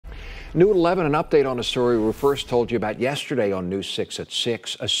New at 11, an update on a story we first told you about yesterday on News 6 at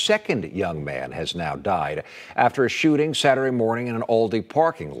 6. A second young man has now died after a shooting Saturday morning in an Aldi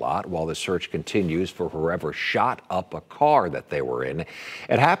parking lot while the search continues for whoever shot up a car that they were in.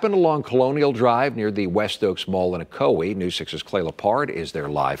 It happened along Colonial Drive near the West Oaks Mall in Ocoee. News 6's Clay Lepard is there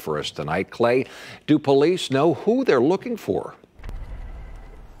live for us tonight. Clay, do police know who they're looking for?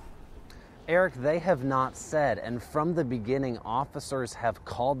 Eric, they have not said, and from the beginning, officers have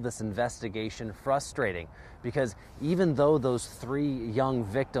called this investigation frustrating because even though those three young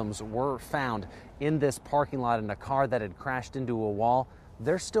victims were found in this parking lot in a car that had crashed into a wall,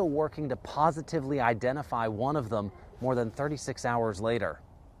 they're still working to positively identify one of them more than 36 hours later.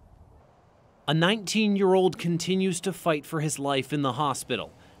 A 19-year-old continues to fight for his life in the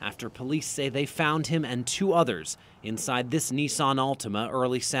hospital after police say they found him and two others inside this Nissan Altima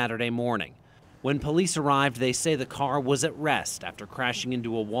early Saturday morning. When police arrived, they say the car was at rest after crashing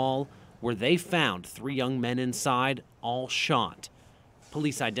into a wall where they found three young men inside, all shot.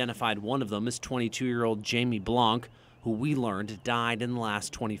 Police identified one of them as 22-year-old Jamie Blanc, who we learned died in the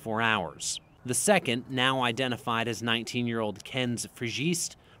last 24 hours. The second, now identified as 19-year-old Kenz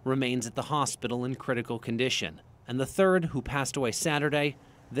Frigiste, remains at the hospital in critical condition. And the third, who passed away Saturday,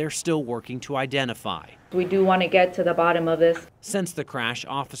 they're still working to identify. We do want to get to the bottom of this. Since the crash,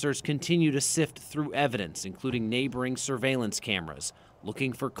 officers continue to sift through evidence, including neighboring surveillance cameras,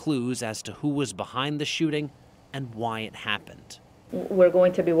 looking for clues as to who was behind the shooting and why it happened. We're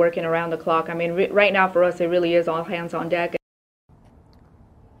going to be working around the clock. I mean, right now for us, it really is all hands on deck.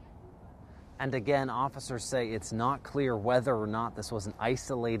 And again, officers say it's not clear whether or not this was an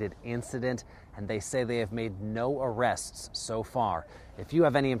isolated incident, and they say they have made no arrests so far. If you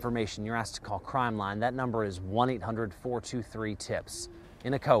have any information, you're asked to call Crime Line. That number is 1-800-423-TIPS.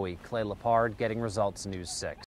 In Ocoee, Clay Lepard, Getting Results News 6.